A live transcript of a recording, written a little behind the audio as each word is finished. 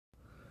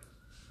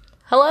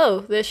Hello,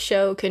 this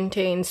show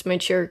contains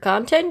mature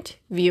content.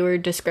 Viewer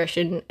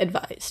discretion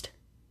advised.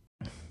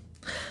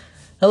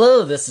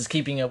 Hello, this is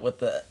Keeping Up with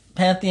the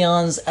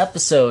Pantheons,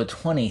 episode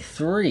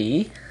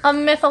 23. A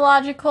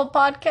mythological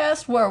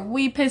podcast where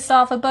we piss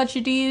off a bunch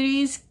of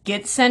deities,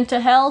 get sent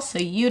to hell so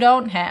you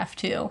don't have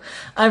to.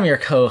 I'm your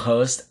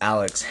co-host,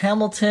 Alex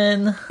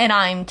Hamilton. And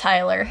I'm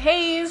Tyler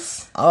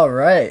Hayes.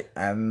 Alright,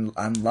 I'm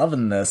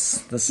loving this.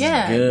 This is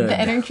good. The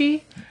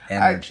energy.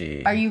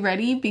 Are you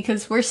ready?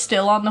 Because we're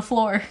still on the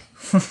floor.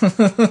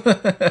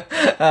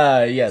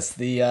 Yes,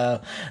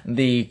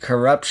 the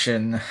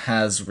corruption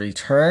has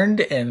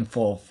returned in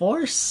full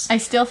force. I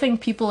still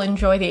think people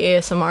enjoy the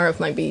ASMR of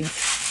my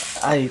beads.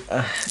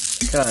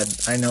 God,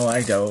 I know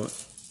I don't.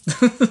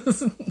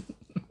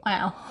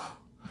 Wow.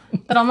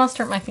 That almost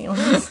hurt my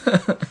feelings.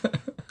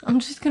 I'm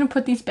just gonna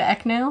put these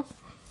back now.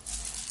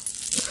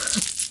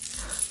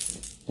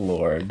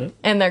 Lord.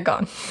 And they're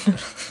gone.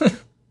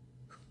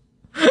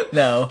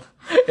 No.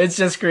 It's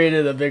just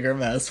created a bigger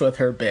mess with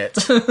her bit.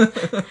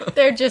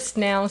 They're just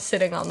now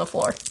sitting on the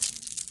floor.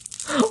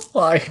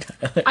 Why?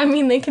 I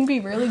mean, they can be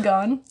really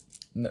gone.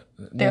 No.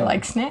 They're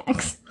like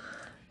snacks.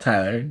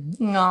 Tyler.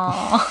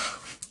 Aww.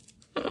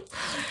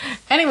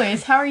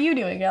 Anyways, how are you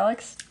doing,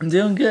 Alex? I'm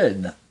doing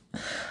good.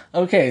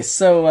 Okay,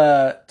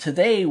 so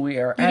today we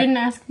are You didn't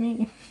ask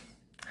me.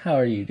 How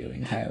are you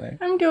doing, Tyler?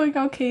 I'm doing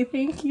okay,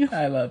 thank you.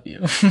 I love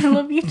you. I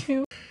love you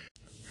too.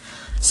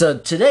 So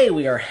today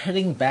we are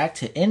heading back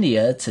to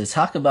India to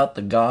talk about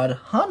the god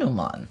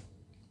Hanuman.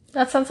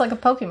 That sounds like a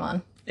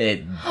Pokemon.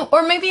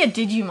 Or maybe a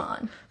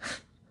Digimon.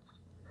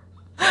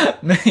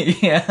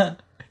 Yeah,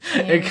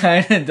 it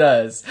kind of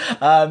does.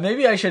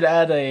 Maybe I should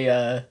add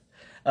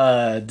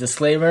a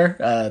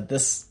disclaimer.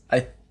 This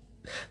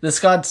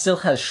god still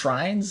has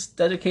shrines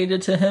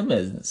dedicated to him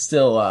and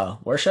still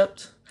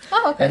worshipped.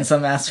 Oh, okay. In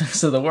some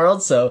aspects of the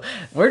world. So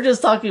we're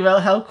just talking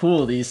about how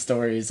cool these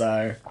stories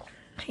are.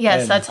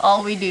 Yes, that's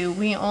all we do.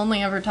 We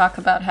only ever talk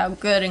about how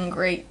good and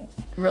great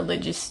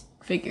religious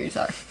figures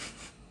are.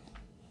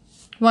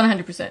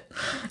 100%.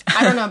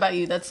 I don't know about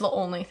you, that's the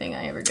only thing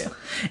I ever do.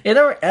 In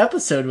our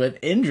episode with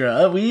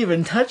Indra, we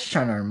even touched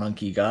on our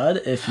monkey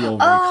god, if you'll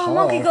recall. Oh,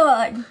 monkey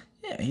god!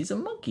 Yeah, he's a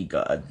monkey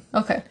god.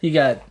 Okay.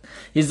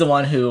 He's the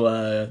one who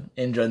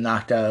Indra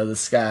knocked out of the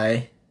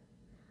sky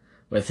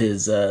with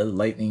his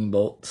lightning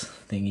bolt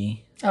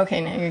thingy.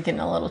 Okay, now you're getting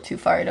a little too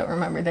far. I don't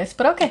remember this,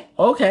 but okay.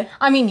 Okay.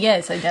 I mean,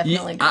 yes, I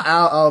definitely do.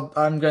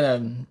 I'm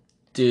gonna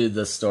do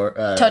the story.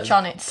 Touch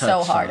on it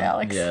so hard,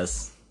 Alex.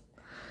 Yes.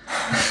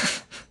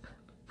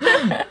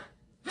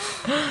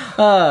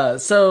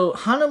 So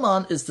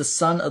Hanuman is the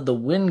son of the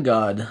wind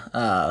god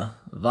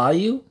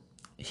Vayu.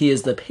 He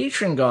is the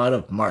patron god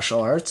of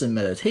martial arts and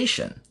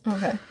meditation.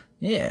 Okay.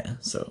 Yeah,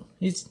 so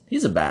he's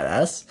a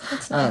badass.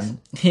 That's nice.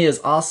 He is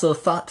also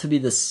thought to be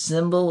the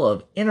symbol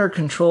of inner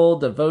control,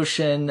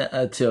 devotion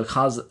to a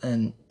cause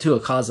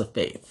of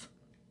faith.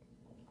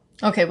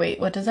 Okay,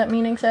 wait, what does that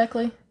mean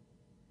exactly?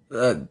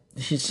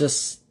 He's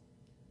just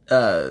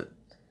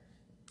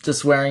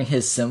wearing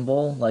his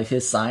symbol, like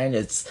his sign.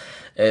 It's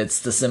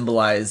to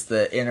symbolize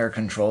the inner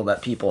control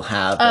that people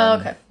have. Oh,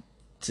 okay.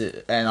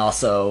 And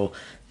also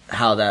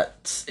how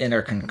that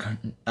inner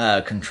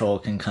control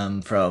can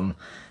come from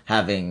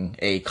having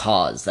a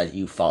cause that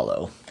you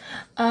follow.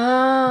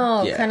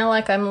 Oh, yeah. Kind of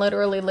like I'm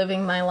literally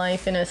living my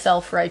life in a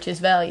self-righteous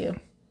value.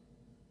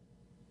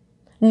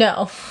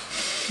 No,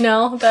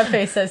 that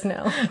face says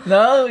no.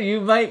 No, you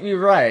might be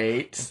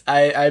right.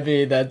 I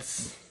mean, that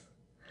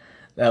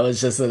was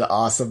just an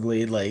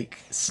awesomely,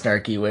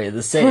 snarky way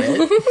to say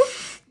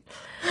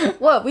it.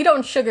 What? We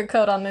don't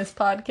sugarcoat on this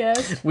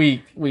podcast.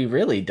 We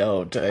really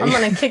don't. I'm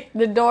gonna kick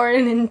the door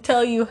in and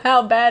tell you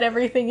how bad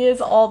everything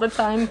is all the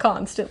time,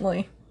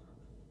 constantly.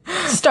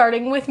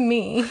 Starting with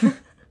me.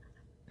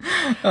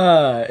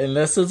 And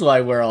this is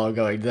why we're all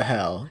going to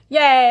hell.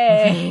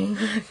 Yay!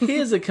 He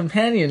is a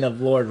companion of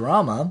Lord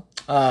Rama,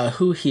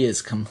 who he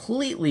is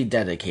completely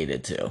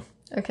dedicated to.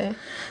 Okay.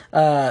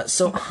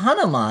 So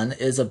Hanuman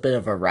is a bit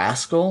of a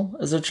rascal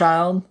as a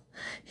child.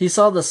 He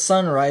saw the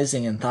sun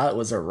rising and thought it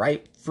was a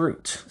ripe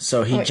fruit.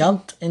 So he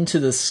jumped into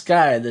the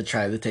sky to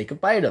try to take a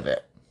bite of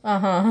it.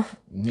 Uh-huh.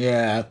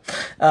 Yeah.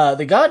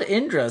 The god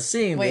Indra,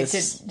 seeing this...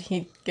 Wait, did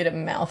he get a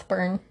mouth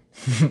burn?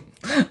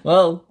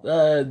 Well,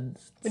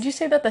 would you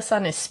say that the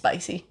sun is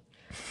spicy?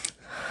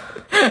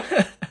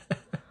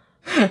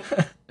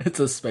 It's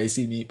a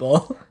spicy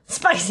meatball.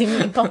 Spicy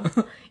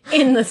meatball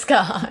in the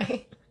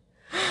sky.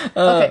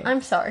 Okay,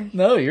 I'm sorry.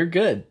 No, you're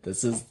good.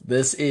 This is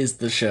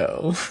the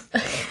show.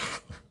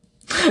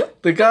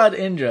 The god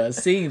Indra,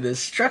 seeing this,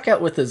 struck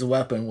out with his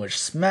weapon, which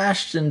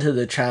smashed into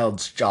the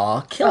child's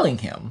jaw, killing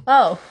him.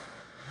 Oh.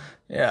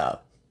 Yeah.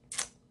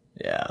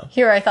 Yeah.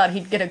 Here I thought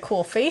he'd get a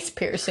cool face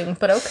piercing,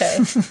 but okay.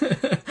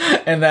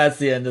 And that's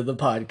the end of the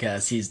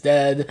podcast. He's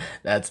dead.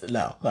 That's the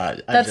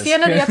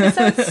end of the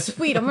episode?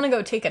 Sweet, I'm gonna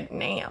go take a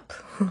nap.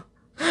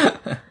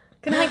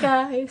 Good night,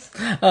 guys.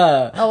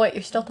 Oh, wait,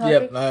 you're still talking?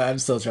 Yep, I'm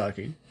still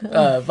talking.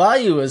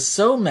 Vayu was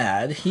so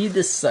mad,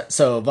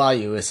 so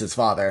Vayu is his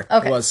father,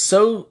 was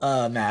so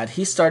mad,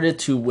 he started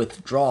to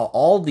withdraw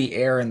all the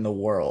air in the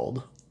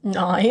world.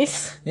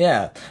 Nice.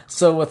 Yeah,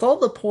 so with all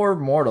the poor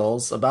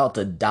mortals about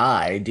to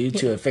die due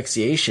to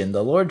asphyxiation,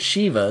 the Lord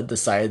Shiva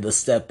decided to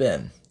step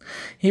in.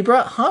 He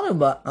brought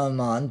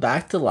Hanuman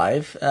back to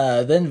life,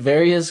 then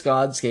various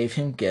gods gave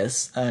him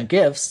gifts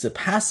to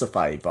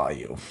pacify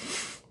Vayu.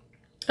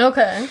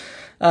 Okay.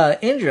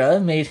 Indra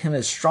made him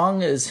as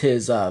strong as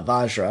his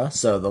Vajra,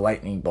 so the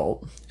lightning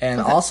bolt, and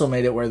also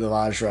made it where the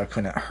Vajra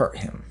couldn't hurt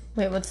him.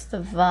 Wait, what's the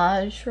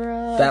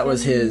Vajra? That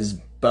was his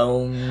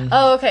bone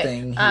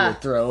thing he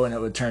would throw, and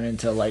it would turn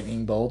into a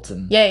lightning bolt.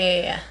 And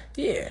Yeah.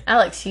 Yeah.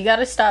 Alex, you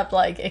gotta stop,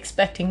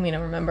 expecting me to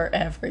remember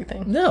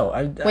everything. No,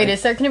 Wait,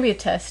 is there gonna be a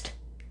test?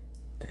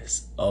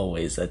 There's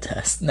always a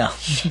test. No.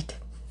 Shit.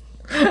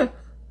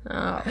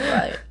 All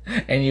right.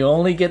 And you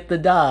only get the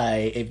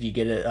die if you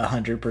get it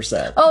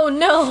 100%. Oh,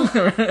 no.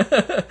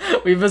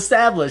 We've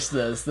established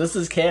this. This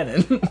is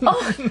canon.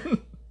 Oh.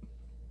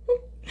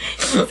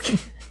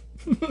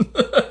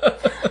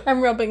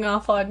 I'm rubbing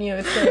off on you.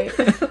 It's great.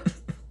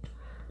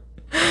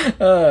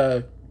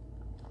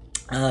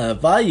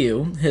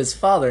 Vayu, his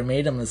father,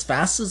 made him as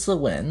fast as the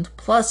wind,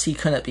 plus he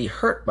couldn't be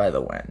hurt by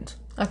the wind.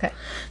 Okay.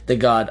 The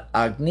god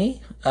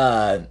Agni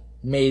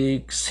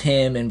makes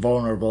him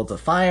invulnerable to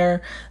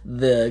fire.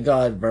 The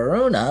god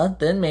Varuna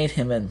then made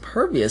him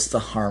impervious to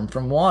harm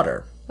from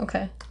water.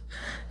 Okay.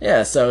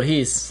 Yeah, so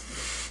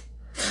he's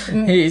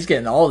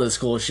getting all this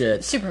cool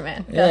shit.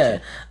 Superman.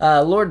 Gotcha. Yeah.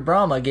 Lord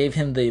Brahma gave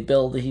him the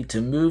ability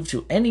to move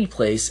to any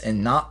place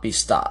and not be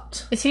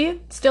stopped. Is he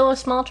still a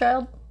small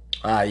child?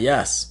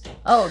 Yes.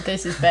 Oh,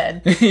 this is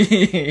bad.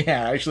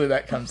 Yeah, actually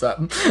that comes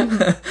up.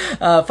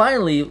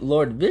 Finally,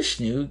 Lord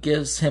Vishnu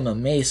gives him a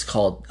mace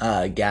called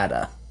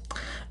Gada.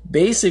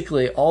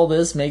 Basically, all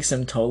this makes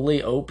him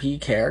totally OP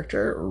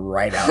character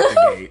right out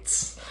the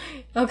gates.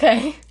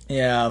 Okay.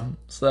 Yeah,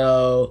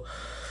 so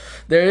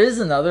there is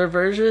another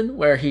version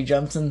where he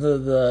jumps into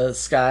the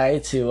sky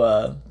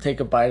to take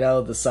a bite out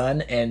of the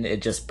sun, and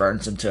it just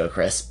burns him to a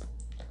crisp.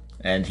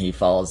 And he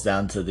falls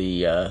down to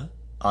the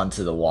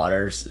onto the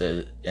waters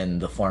in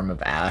the form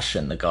of ash,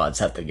 and the gods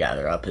have to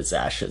gather up his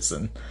ashes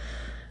and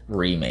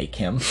remake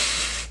him.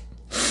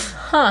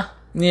 Huh.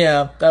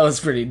 Yeah, that was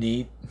pretty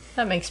neat.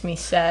 That makes me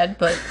sad,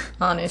 but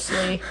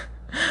honestly,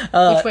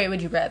 which way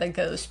would you rather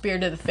go? Spear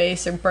to the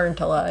face or burnt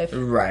alive?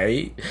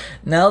 Right.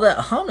 Now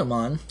that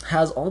Hanuman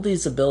has all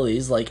these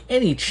abilities like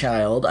any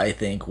child, I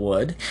think,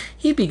 would,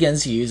 he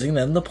begins using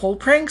them to pull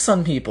pranks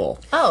on people.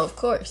 Oh, of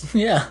course.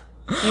 Yeah.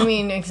 You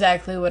mean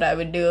exactly what I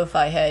would do if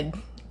I had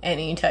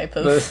any type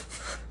of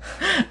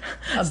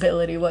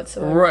ability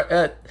whatsoever.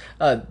 Right,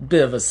 a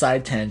bit of a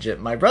side tangent.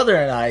 My brother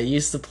and I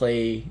used to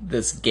play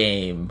this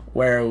game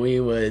where we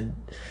would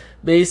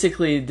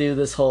basically do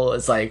this whole,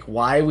 it's like,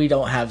 why we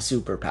don't have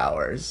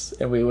superpowers.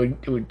 And we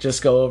would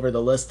just go over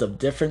the list of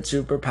different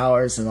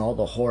superpowers and all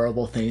the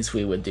horrible things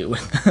we would do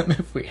with them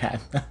if we had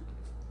them.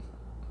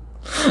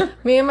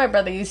 Me and my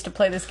brother used to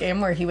play this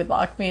game where he would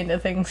lock me into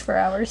things for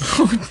hours.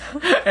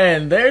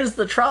 And there's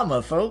the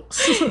trauma,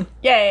 folks.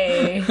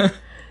 Yay!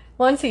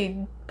 Once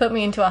he put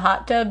me into a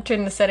hot tub,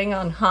 turned the setting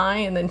on high,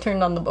 and then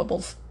turned on the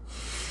bubbles.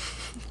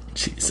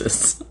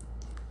 Jesus.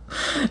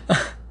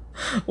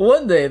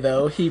 One day,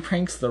 though, he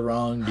pranks the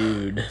wrong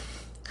dude.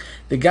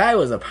 The guy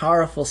was a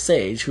powerful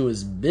sage who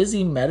was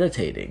busy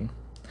meditating.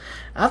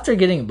 After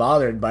getting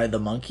bothered by the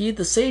monkey,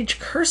 the sage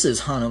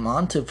curses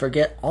Hanuman to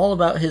forget all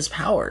about his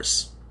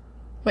powers.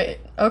 Wait,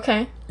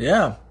 okay.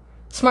 Yeah.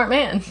 Smart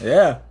man.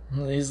 Yeah.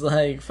 He's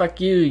like,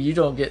 fuck you, you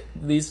don't get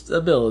these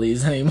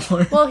abilities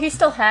anymore. Well, he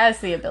still has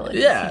the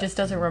abilities. Yeah. He just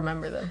doesn't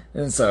remember them.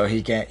 And so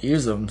he can't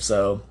use them,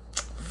 so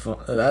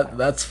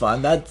that's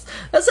fun. That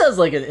sounds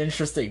like an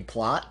interesting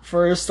plot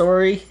for a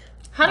story.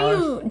 How do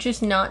you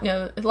just not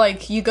know?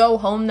 Like, you go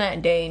home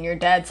that day and your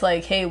dad's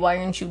like, hey, why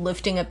aren't you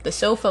lifting up the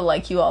sofa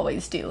like you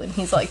always do? And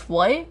he's like,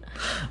 what?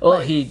 Well,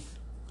 like,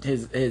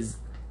 his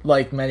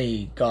like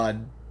many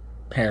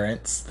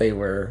godparents, they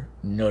were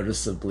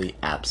noticeably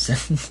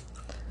absent.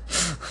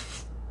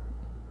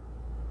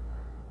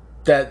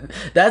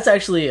 That's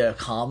actually a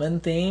common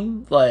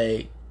theme.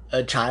 Like,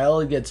 a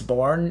child gets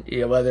born,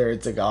 whether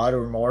it's a god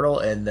or mortal,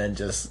 and then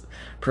just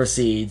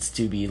proceeds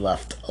to be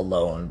left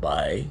alone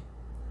by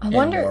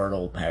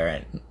immortal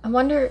parent. I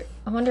wonder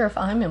if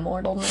I'm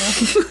immortal now.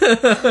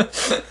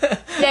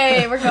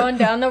 Yay, we're going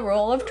down the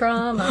roll of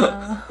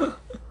trauma.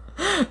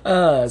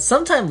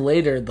 Sometime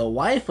later, the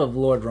wife of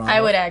Lord Rama...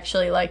 I would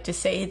actually like to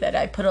say that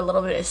I put a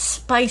little bit of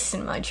spice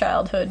in my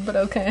childhood, but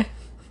okay.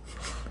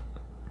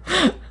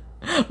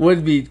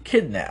 would be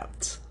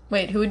kidnapped.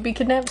 Wait, who would be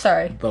kidnapped?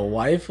 Sorry. The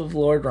wife of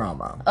Lord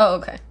Rama. Oh,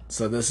 okay.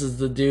 So this is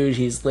the dude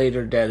he's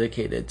later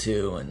dedicated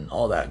to and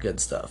all that good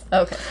stuff.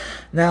 Okay.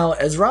 Now,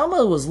 as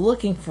Rama was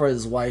looking for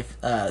his wife,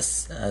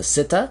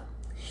 Sita,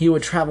 he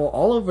would travel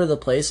all over the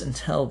place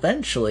until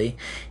eventually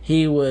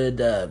he would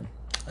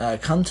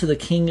come to the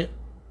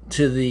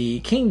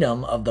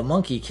kingdom of the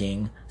Monkey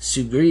King,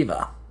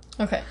 Sugriva.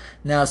 Okay.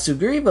 Now,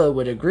 Sugriva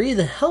would agree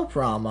to help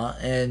Rama,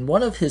 and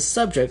one of his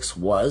subjects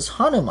was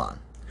Hanuman,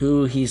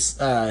 who he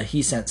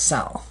sent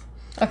south.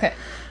 Okay.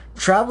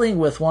 Traveling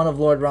with one of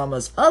Lord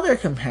Rama's other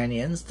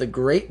companions, the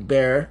great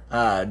bear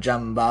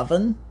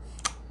Jambavan.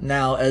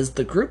 Now, as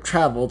the group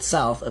traveled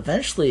south,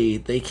 eventually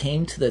they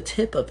came to the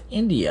tip of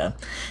India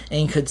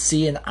and could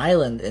see an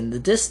island in the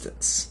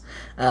distance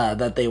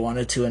that they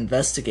wanted to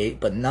investigate,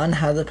 but none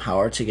had the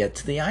power to get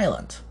to the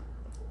island.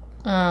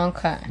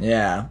 Okay.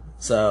 Yeah,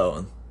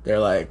 so they're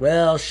like,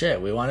 well,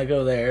 shit, we want to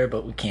go there,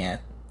 but we can't.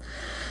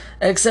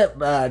 Except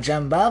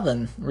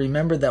Jambavan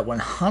remembered that when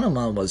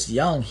Hanuman was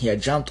young, he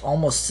had jumped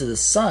almost to the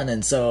sun,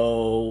 and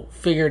so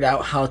figured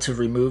out how to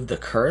remove the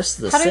curse.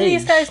 The How do sage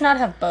these guys not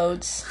have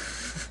boats?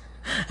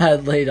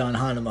 had laid on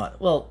Hanuman.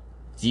 Well,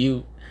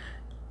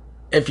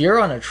 if you're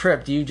on a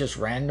trip, do you just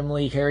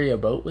randomly carry a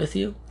boat with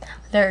you?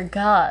 They're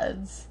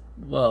gods.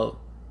 Well,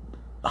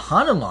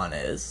 Hanuman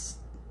is.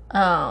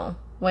 Oh,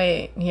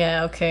 wait.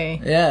 Yeah,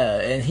 okay. Yeah,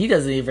 and he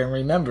doesn't even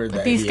remember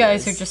that These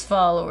guys is. are just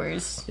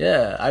followers.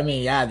 Yeah, I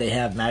mean, yeah, they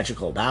have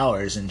magical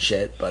powers and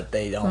shit, but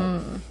they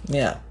don't.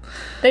 Yeah.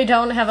 They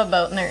don't have a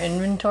boat in their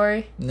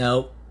inventory?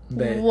 Nope.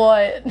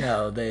 What?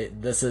 No, they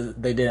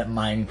didn't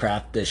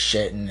Minecraft this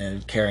shit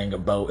and carrying a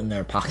boat in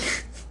their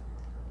pocket.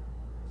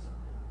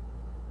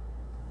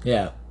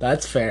 Yeah,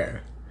 that's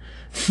fair.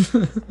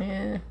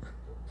 Yeah.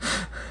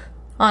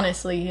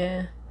 Honestly,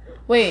 yeah.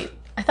 Wait,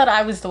 I thought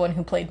I was the one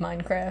who played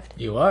Minecraft.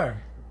 You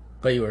are,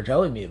 but you were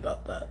telling me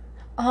about that.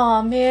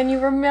 Aw, man, you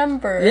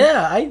remember.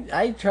 Yeah,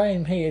 I try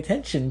and pay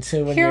attention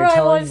to when Here you're I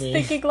telling was me.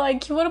 thinking,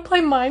 like, you want to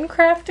play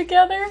Minecraft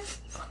together?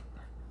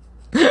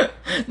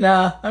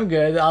 Nah, I'm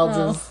good. I'll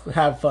just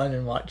have fun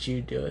and watch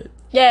you do it.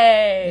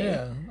 Yay!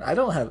 Yeah, I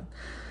don't have.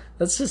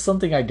 That's just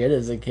something I did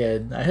as a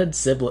kid. I had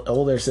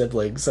older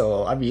siblings,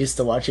 so I'm used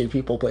to watching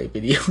people play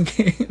video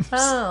games.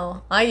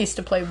 Oh, I used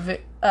to play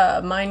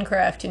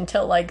Minecraft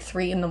until like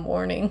 3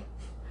 a.m.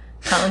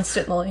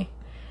 constantly.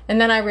 And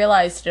then I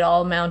realized it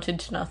all amounted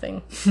to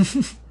nothing.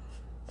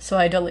 So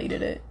I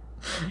deleted it.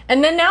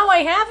 And then now I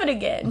have it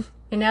again.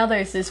 And now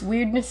there's this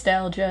weird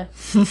nostalgia.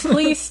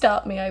 Please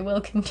stop me, I will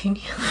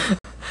continue.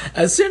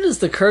 As soon as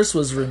the curse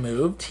was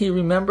removed, he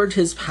remembered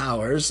his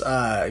powers,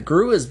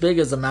 grew as big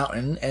as a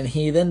mountain, and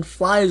he then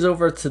flies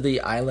over to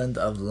the island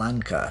of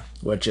Lanka,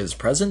 which is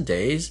present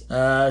day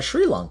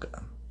Sri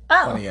Lanka.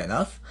 Oh. Funny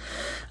enough.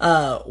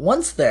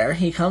 Once there,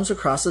 he comes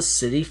across a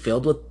city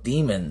filled with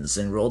demons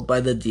and ruled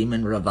by the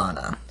demon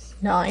Ravana.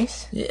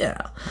 Nice.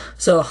 Yeah.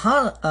 So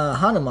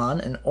Hanuman,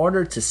 in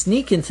order to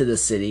sneak into the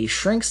city,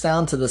 shrinks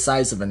down to the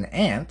size of an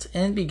ant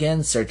and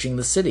begins searching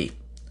the city.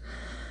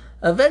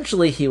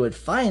 Eventually, he would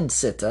find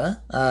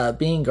Sita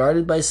being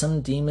guarded by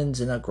some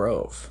demons in a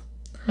grove.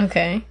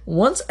 Okay.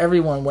 Once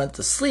everyone went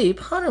to sleep,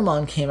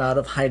 Hanuman came out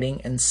of hiding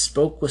and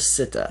spoke with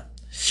Sita.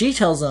 She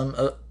tells him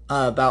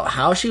about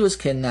how she was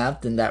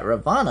kidnapped and that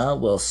Ravana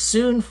will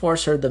soon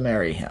force her to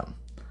marry him.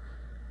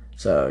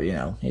 So,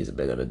 he's a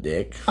bit of a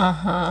dick.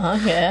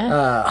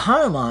 Yeah.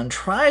 Hanuman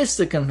tries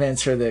to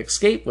convince her to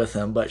escape with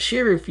him, but she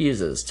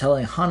refuses,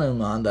 telling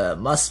Hanuman that it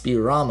must be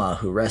Rama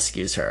who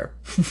rescues her.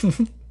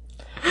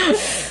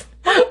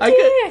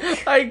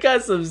 I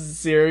got some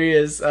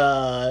serious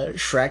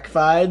Shrek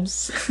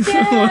vibes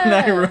when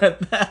I read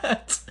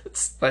that.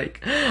 It's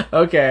like,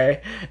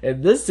 okay,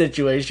 in this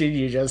situation,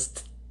 you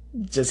just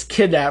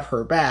kidnap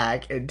her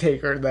back and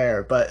take her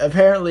there. But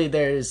apparently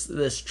there's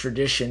this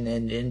tradition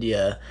in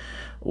India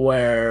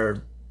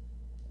where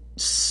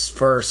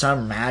for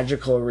some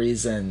magical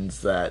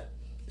reasons that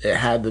it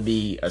had to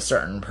be a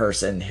certain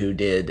person who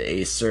did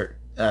a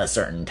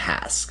certain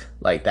task.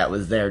 Like that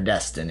was their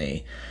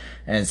destiny.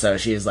 And so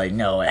she's like,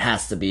 no, it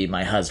has to be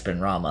my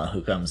husband Rama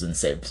who comes and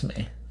saves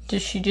me.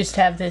 Does she just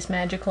have this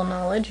magical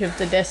knowledge of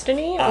the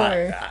destiny,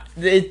 or?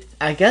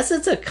 I guess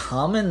it's a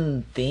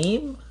common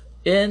theme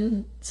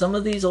in some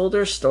of these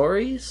older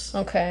stories.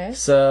 Okay.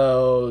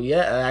 So,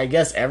 yeah, I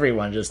guess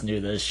everyone just knew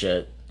this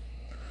shit.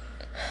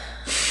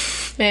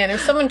 Man,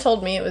 if someone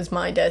told me it was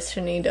my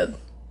destiny to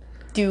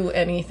do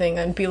anything,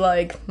 I'd be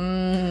like,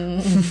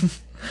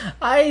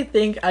 I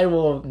think I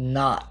will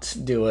not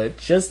do it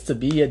just to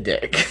be a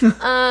dick. you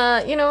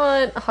know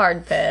what?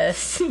 Hard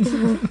pass.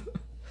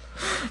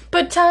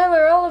 But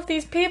Tyler, all of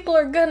these people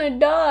are gonna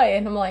die.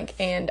 And I'm like,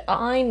 and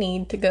I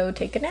need to go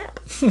take a nap.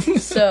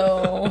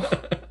 So,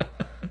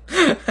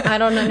 I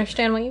don't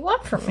understand what you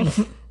want from me.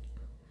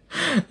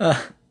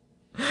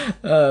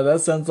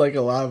 That sounds like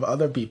a lot of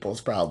other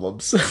people's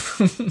problems.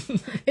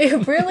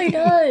 It really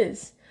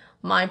does.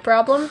 My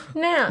problem,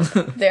 nap.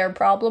 Their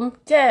problem,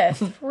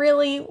 death.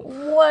 Really,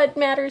 what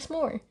matters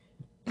more?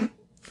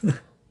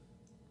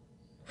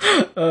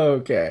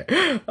 Okay.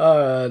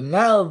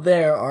 Now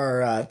there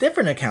are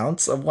different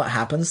accounts of what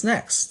happens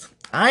next.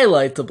 I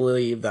like to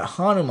believe that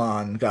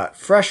Hanuman got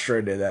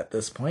frustrated at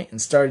this point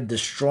and started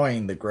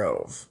destroying the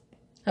grove.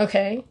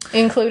 Okay.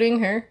 Including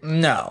her?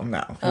 No.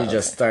 He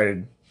just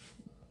started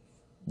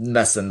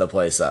messing the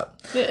place up.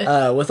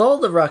 Yeah. With all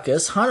the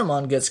ruckus,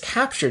 Hanuman gets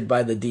captured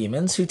by the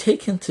demons who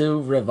take him to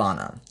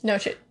Ravana. No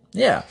shit.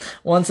 Yeah.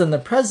 Once in the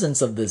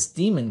presence of this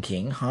demon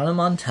king,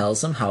 Hanuman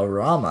tells him how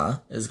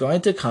Rama is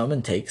going to come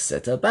and take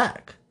Sita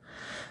back.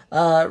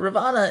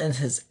 Ravana, in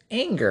his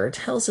anger,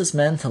 tells his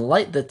men to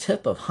light the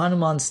tip of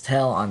Hanuman's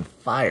tail on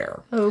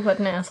fire. Oh, what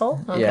an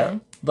asshole. Okay. Yeah.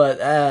 But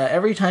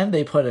every time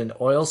they put an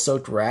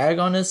oil-soaked rag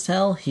on his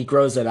tail, he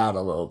grows it out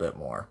a little bit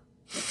more.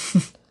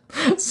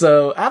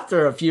 So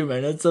after a few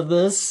minutes of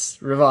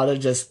this, Ravana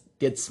just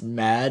gets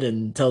mad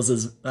and tells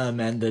his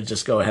men to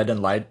just go ahead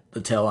and light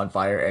the tail on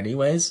fire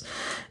anyways.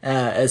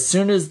 As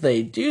soon as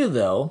they do,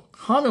 though,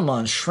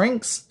 Hanuman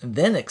shrinks,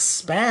 then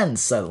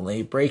expands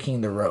suddenly,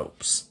 breaking the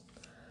ropes.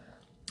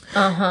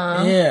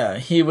 Uh-huh. Yeah,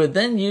 he would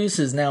then use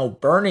his now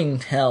burning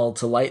tail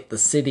to light the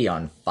city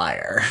on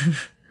fire.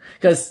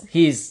 Because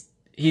he's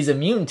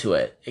immune to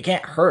it. It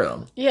can't hurt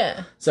him.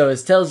 Yeah. So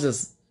his tail's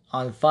just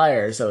on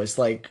fire, so it's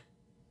like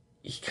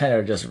he kind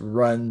of just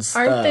runs.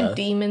 Aren't the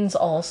demons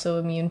also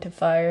immune to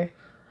fire?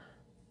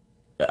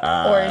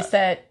 Or is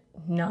that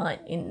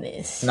not in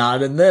this?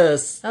 Not in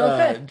this.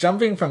 Okay.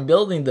 Jumping from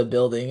building to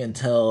building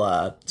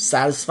until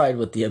satisfied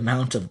with the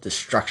amount of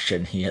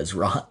destruction he has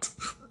wrought.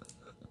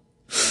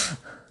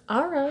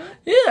 All right.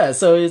 Yeah,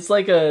 so it's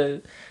like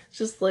a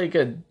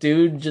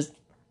dude just.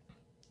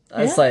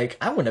 It's like,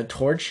 I'm gonna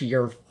torch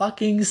your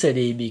fucking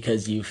city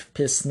because you've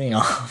pissed me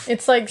off.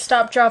 It's like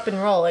stop, drop,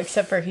 and roll,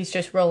 except for he's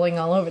just rolling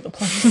all over the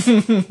place.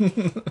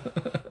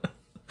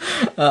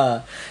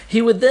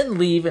 He would then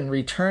leave and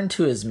return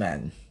to his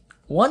men.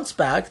 Once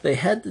back, they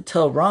had to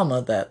tell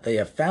Rama that they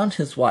have found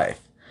his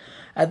wife.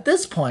 At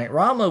this point,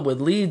 Rama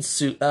would lead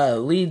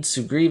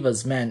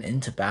Sugriva's men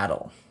into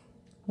battle.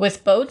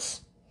 With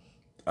boats?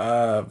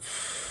 I'm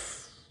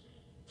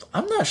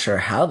not sure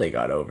how they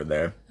got over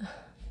there.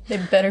 They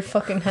better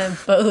fucking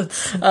have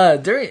boats.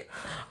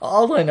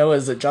 All I know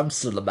is it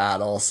jumps to the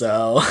battle,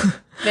 so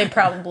They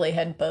probably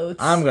had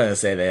boats. I'm gonna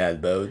say they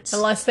had boats.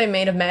 Unless they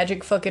made a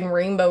magic fucking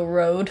rainbow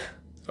road.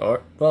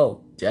 Or,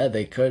 well, yeah,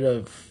 they could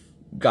have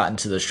gotten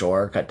to the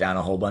shore, cut down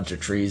a whole bunch of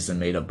trees, and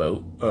made a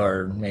boat,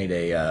 or made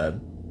a,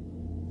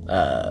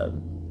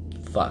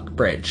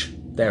 bridge.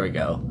 There we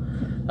go.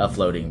 A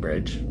floating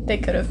bridge. They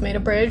could have made a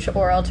bridge,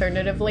 or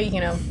alternatively,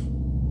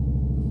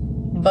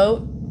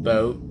 boat.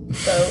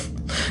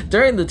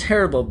 During the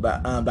terrible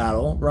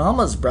battle,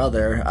 Rama's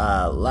brother,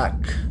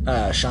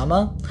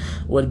 Lakshmana,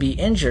 would be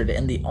injured,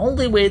 and the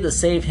only way to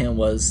save him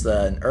was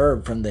an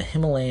herb from the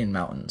Himalayan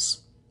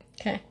mountains.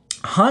 Okay.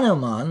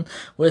 Hanuman,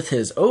 with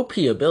his OP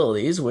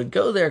abilities, would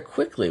go there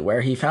quickly,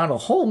 where he found a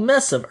whole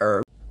mess of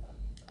herbs.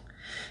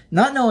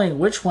 Not knowing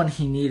which one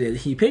he needed,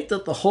 he picked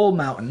up the whole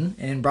mountain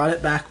and brought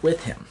it back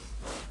with him.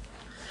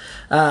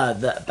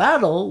 The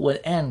battle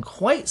would end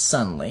quite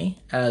suddenly,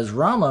 as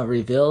Rama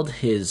revealed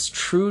his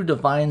true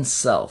divine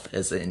self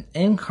as an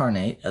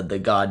incarnate of the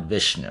god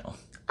Vishnu.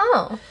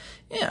 Oh.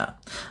 Yeah.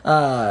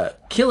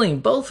 Killing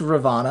both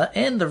Ravana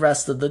and the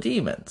rest of the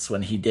demons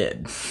when he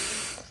did.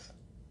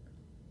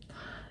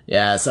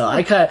 Yeah, so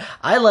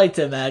I like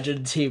to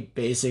imagine he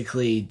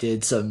basically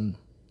did some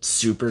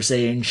Super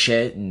Saiyan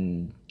shit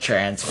and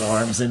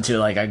transforms into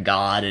like a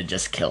god and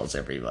just kills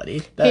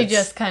everybody. He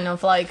just kind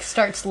of like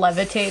starts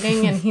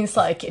levitating and he's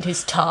like, it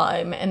is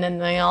time. And then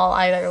they all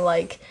either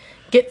like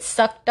get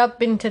sucked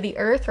up into the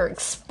earth or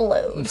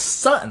explode.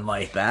 Something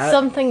like that.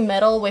 Something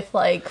metal with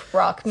like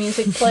rock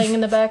music playing in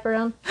the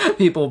background.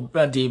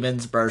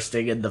 Demons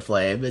bursting into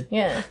flame.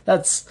 Yeah.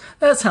 That's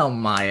how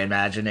my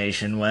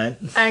imagination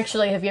went.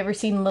 Actually, have you ever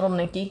seen Little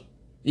Nicky?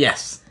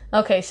 Yes.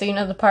 Okay, so you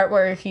know the part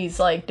where he's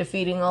like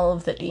defeating all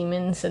of the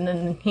demons and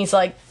then he's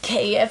like,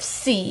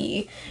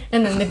 KFC,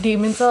 and then the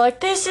demons are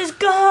like, this is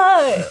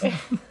good.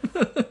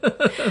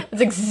 That's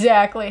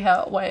exactly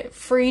how it went.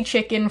 Free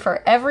chicken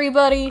for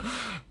everybody.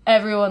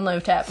 Everyone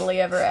lived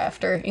happily ever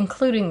after,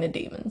 including the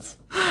demons.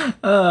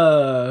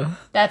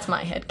 That's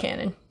my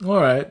headcanon.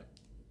 Alright.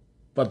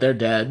 But they're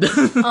dead.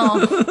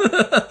 Oh.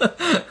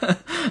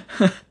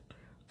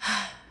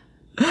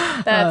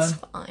 That's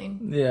fine.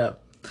 Yeah.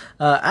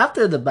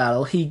 After the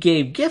battle, he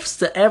gave gifts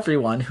to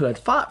everyone who had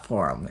fought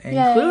for him,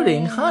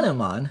 including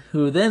Hanuman,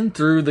 who then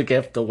threw the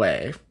gift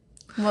away.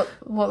 What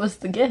was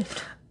the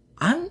gift?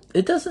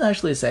 It doesn't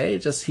actually say,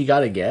 just he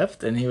got a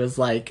gift, and he was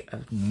like,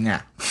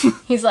 nah.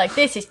 He's like,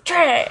 this is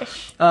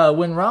trash!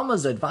 When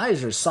Rama's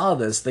advisors saw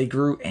this, they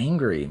grew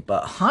angry,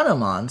 but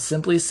Hanuman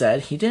simply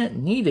said he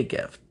didn't need a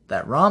gift,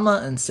 that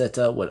Rama and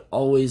Sita would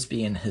always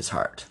be in his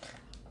heart.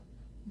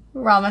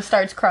 Rama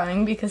starts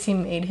crying because he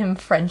made him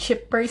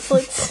friendship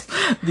bracelets.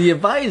 The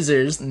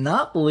advisors,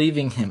 not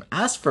believing him,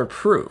 asked for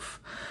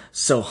proof.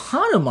 So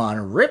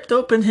Hanuman ripped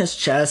open his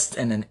chest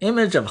and an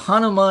image of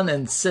Hanuman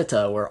and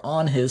Sita were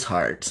on his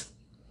heart.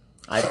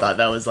 I thought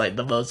that was like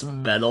the most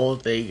metal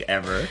thing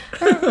ever.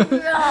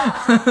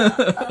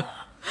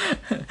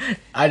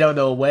 I don't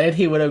know when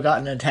he would have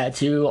gotten a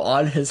tattoo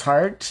on his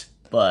heart,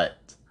 but...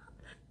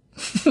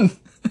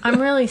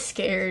 I'm really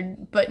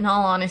scared, but in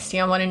all honesty,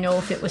 I want to know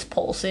if it was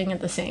pulsing at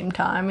the same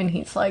time, and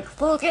he's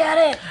like, look at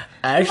it!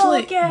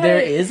 Actually, there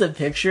is a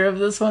picture of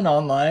this one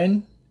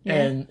online,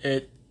 and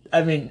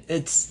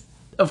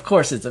of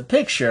course it's a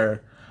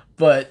picture,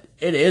 but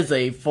it is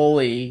a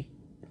fully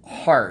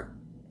heart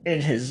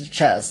in his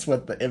chest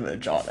with the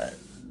image on it.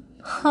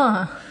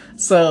 Huh.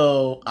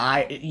 So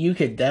you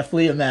could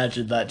definitely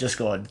imagine that just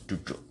going.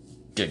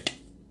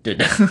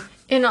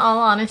 In all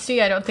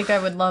honesty, I don't think I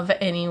would love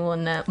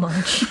anyone that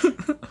much.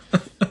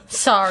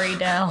 Sorry,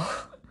 Dal.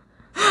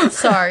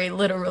 Sorry,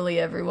 literally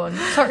everyone.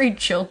 Sorry,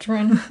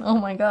 children. Oh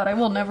my god, I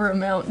will never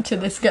amount to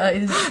this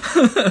guy's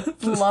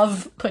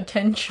love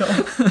potential.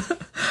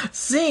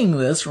 Seeing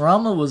this,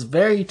 Rama was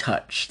very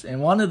touched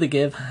and wanted to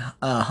give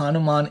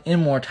Hanuman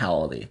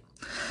immortality.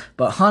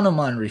 But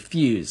Hanuman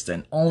refused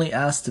and only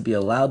asked to be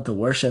allowed to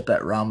worship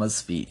at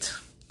Rama's feet.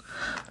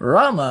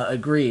 Rama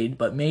agreed,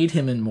 but made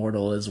him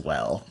immortal as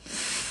well.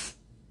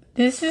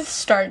 This is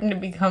starting to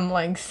become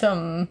like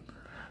some...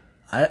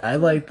 I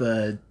like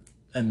to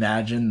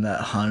imagine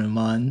that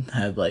Hanuman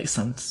had like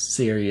some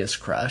serious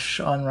crush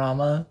on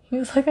Rama. He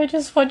was like, I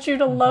just want you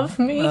to love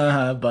me.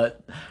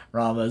 But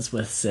Rama's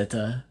with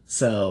Sita,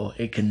 so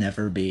it can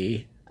never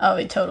be. Oh,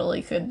 it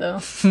totally could, though.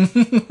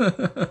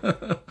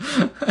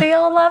 They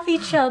all love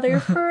each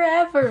other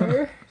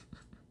forever.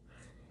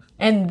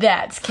 And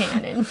that's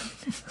canon.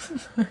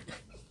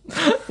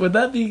 Would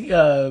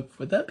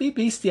that be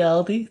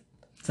bestiality?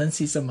 Since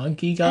he's a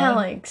monkey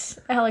god?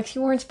 Alex,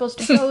 you weren't supposed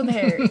to go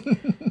there.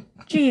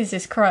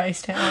 Jesus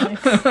Christ,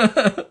 Alex.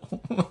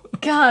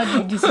 God,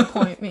 you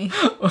disappoint me.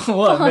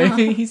 What?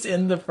 Maybe he's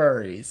in the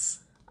furries.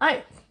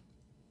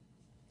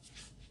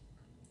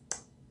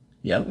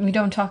 Yep. We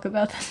don't talk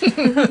about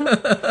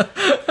that.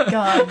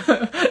 God.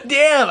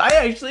 Damn, I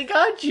actually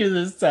got you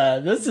this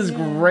time. This is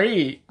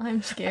great.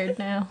 I'm scared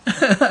now.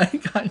 I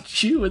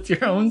got you with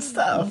your own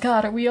stuff.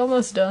 God, are we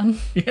almost done?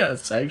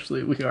 Yes,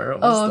 actually, we are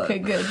almost okay,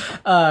 done.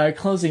 good.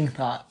 Closing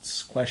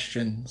thoughts,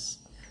 questions.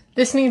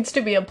 This needs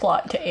to be a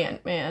plot to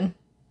Ant-Man.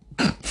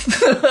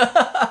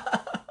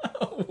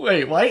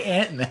 Wait, why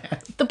Ant-Man?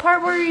 The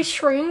part where he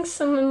shrinks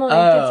and then,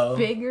 gets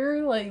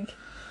bigger,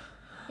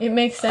 it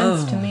makes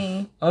sense to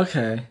me.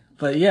 Okay.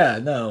 But yeah,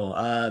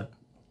 no,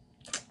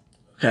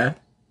 okay.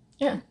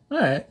 Yeah.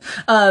 Alright.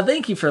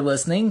 Thank you for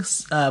listening.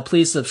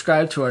 Please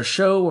subscribe to our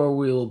show where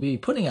we will be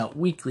putting out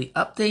weekly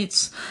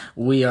updates.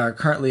 We are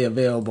currently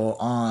available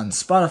on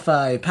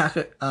Spotify,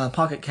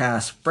 Pocket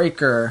Cast,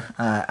 Breaker,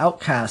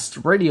 Outcast,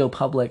 Radio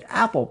Public,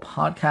 Apple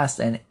Podcast,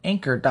 and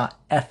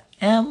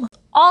Anchor.fm.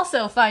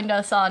 Also find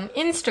us on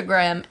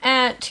Instagram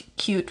at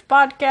Cute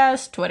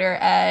Podcast, Twitter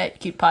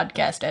at Cute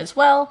Podcast as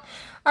well.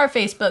 Our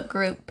Facebook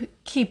group,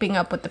 Keeping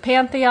Up with the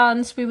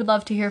Pantheons. We would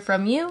love to hear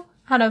from you.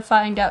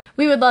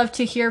 We would love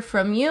to hear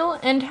from you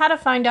and how to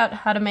find out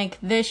how to make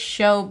this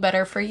show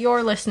better for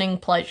your listening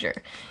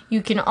pleasure.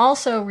 You can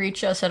also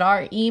reach us at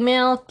our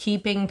email,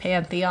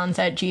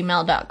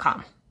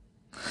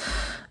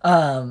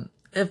 keepingpantheons@gmail.com.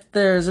 If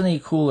there's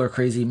any cool or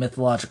crazy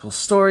mythological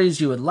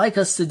stories you would like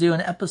us to do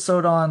an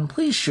episode on,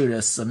 please shoot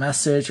us a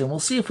message and we'll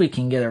see if we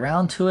can get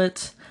around to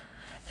it.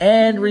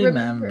 And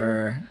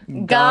remember,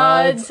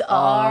 gods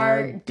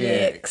are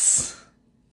dicks.